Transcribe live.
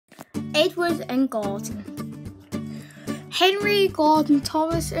Edward and Gordon. Henry, Gordon,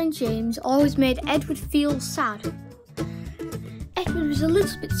 Thomas and James always made Edward feel sad. Edward was a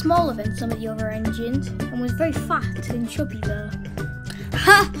little bit smaller than some of the other engines and was very fat and chubby though.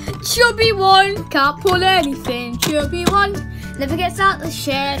 Ha! Chubby one! Can't pull anything, chubby one! Never gets out the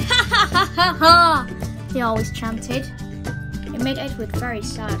shed, ha ha ha ha ha! He always chanted. It made Edward very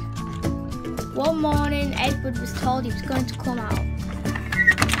sad. One morning, Edward was told he was going to come out.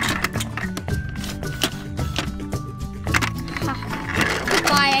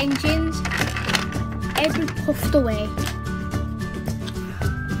 Goodbye, engines. Edward puffed away.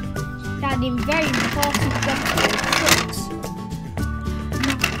 He had a very important job for the trucks.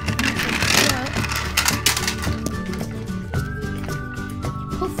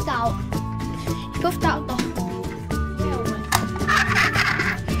 He puffed out the whole railway.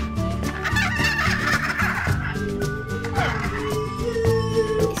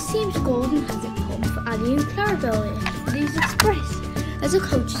 It seems Gordon has it come for Annie and Clarabelle for these express, as a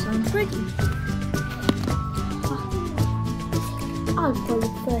coach sounds ready. I'll go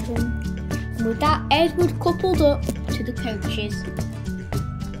look for him. And with that, Edward coupled up to the coaches.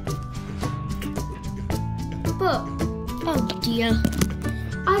 But, oh dear,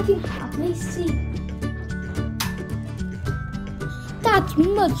 I can hardly see. That's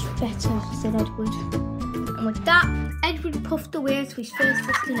much better, said Edward. And with that, Edward puffed away to his first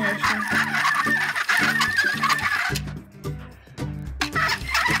destination.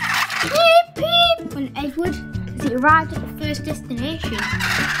 Beep, beep, went Edward as he arrived at the first destination.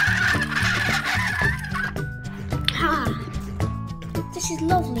 Ah, this is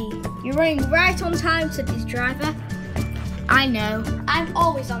lovely. You're running right on time, said his driver. I know, I'm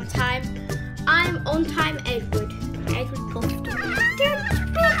always on time. I'm on time, Edward. Edward puffed away.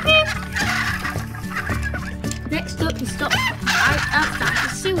 Next up, he stopped right outside the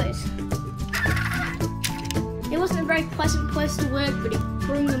sewers. It wasn't a very pleasant place to work, but it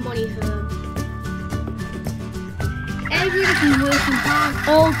brought the money home. Edward had been working hard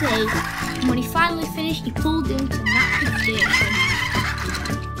all day, and when he finally finished, he pulled into Napkin Station.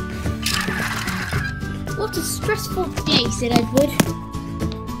 What a stressful day, said Edward.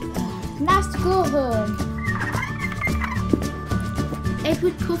 Nice to go home.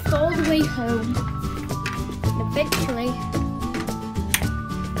 Edward puffed all the way home. And eventually,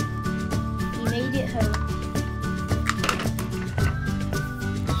 he made it home.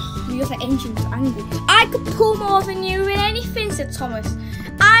 The other engines were angry. I could pull more than you in anything, said Thomas.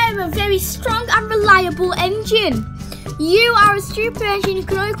 I am a very strong and reliable engine. You are a stupid engine who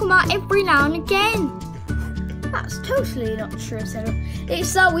can only come out every now and again. That's totally not true, said I. It's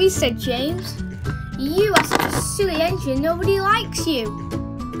so we said, James. You are such a silly engine, nobody likes you.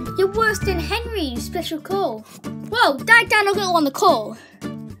 You're worse than Henry, you special coal. Whoa, dive down a little on the coal.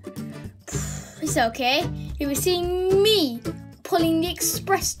 It's okay. You will see me pulling the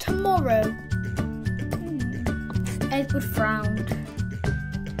express tomorrow. Edward frowned.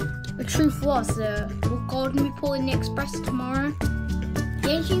 The truth was, will Gordon be pulling the express tomorrow?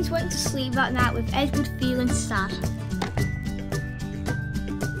 The engines went to sleep that night with Edward feeling sad.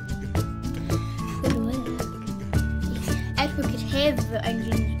 Good work. Edward could hear the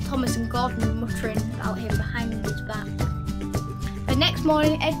engine, Thomas and Gordon muttering about him behind his back. The next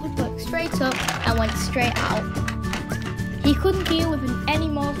morning, Edward looked straight up and went straight out. He couldn't deal with him any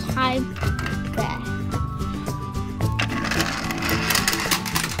more time there.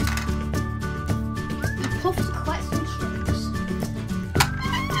 He puffed to collect some trucks.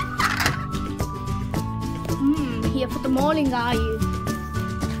 Here for the morning, are you?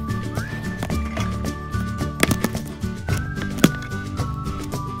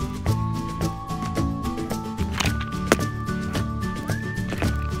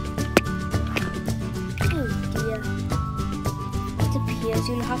 Oh dear. It appears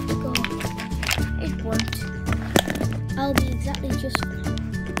you'll have to go. It won't. I'll be exactly just fine.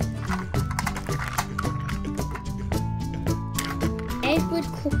 Edward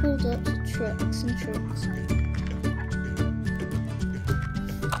coupled up to trucks and trucks.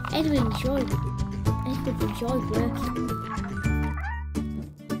 Edward enjoyed working.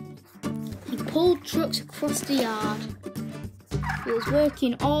 He pulled trucks across the yard. He was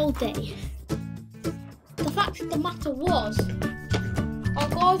working all day. The fact of the matter was, while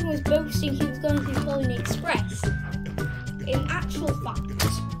Gordon was boasting he was going to be pulling the express, in actual fact,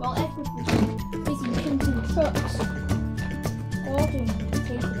 while Edward was busy painting trucks, Gordon was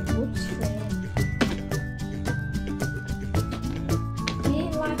taking a wood train. He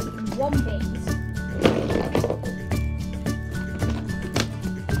didn't like it one bit.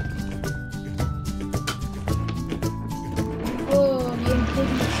 Oh, the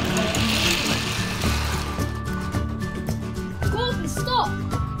impudence.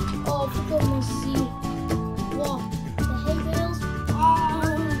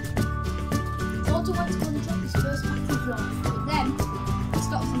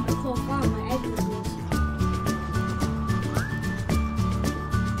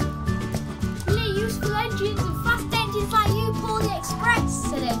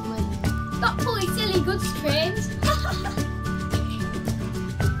 Holy silly goods trains.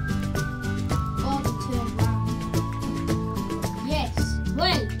 Gordon turned round. Yes,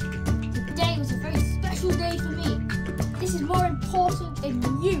 well, today was a very special day for me. This is more important than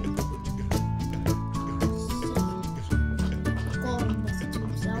you. Gordon muttered to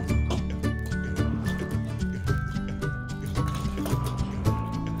himself.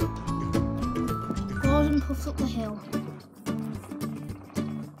 Gordon puffed up the hill.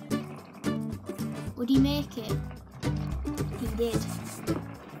 Would he make it? He did.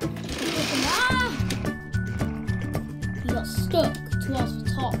 Ah! He got stuck towards the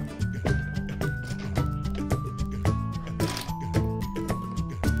top.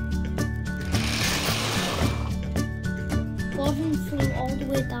 Gordon flew all the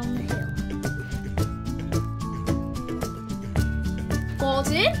way down the hill.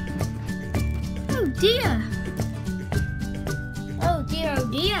 Gordon? Oh dear! Oh dear, oh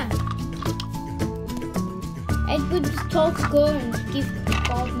dear! Edward was told to go and give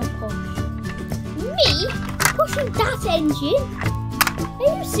Gordon a push. Me? Pushing that engine?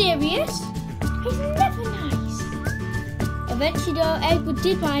 Are you serious? It's never nice. Eventually though, Edward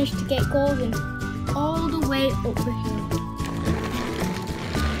did manage to get Gordon all the way up the hill.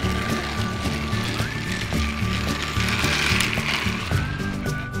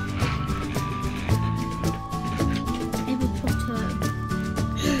 Edward put her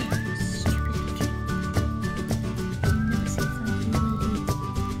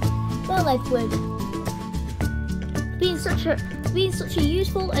Well, Edward, being such a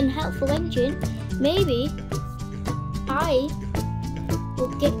useful and helpful engine, maybe I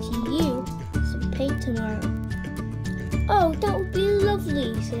will get you some paint tomorrow. Oh, that would be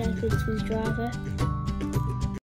lovely, said Edward to his driver.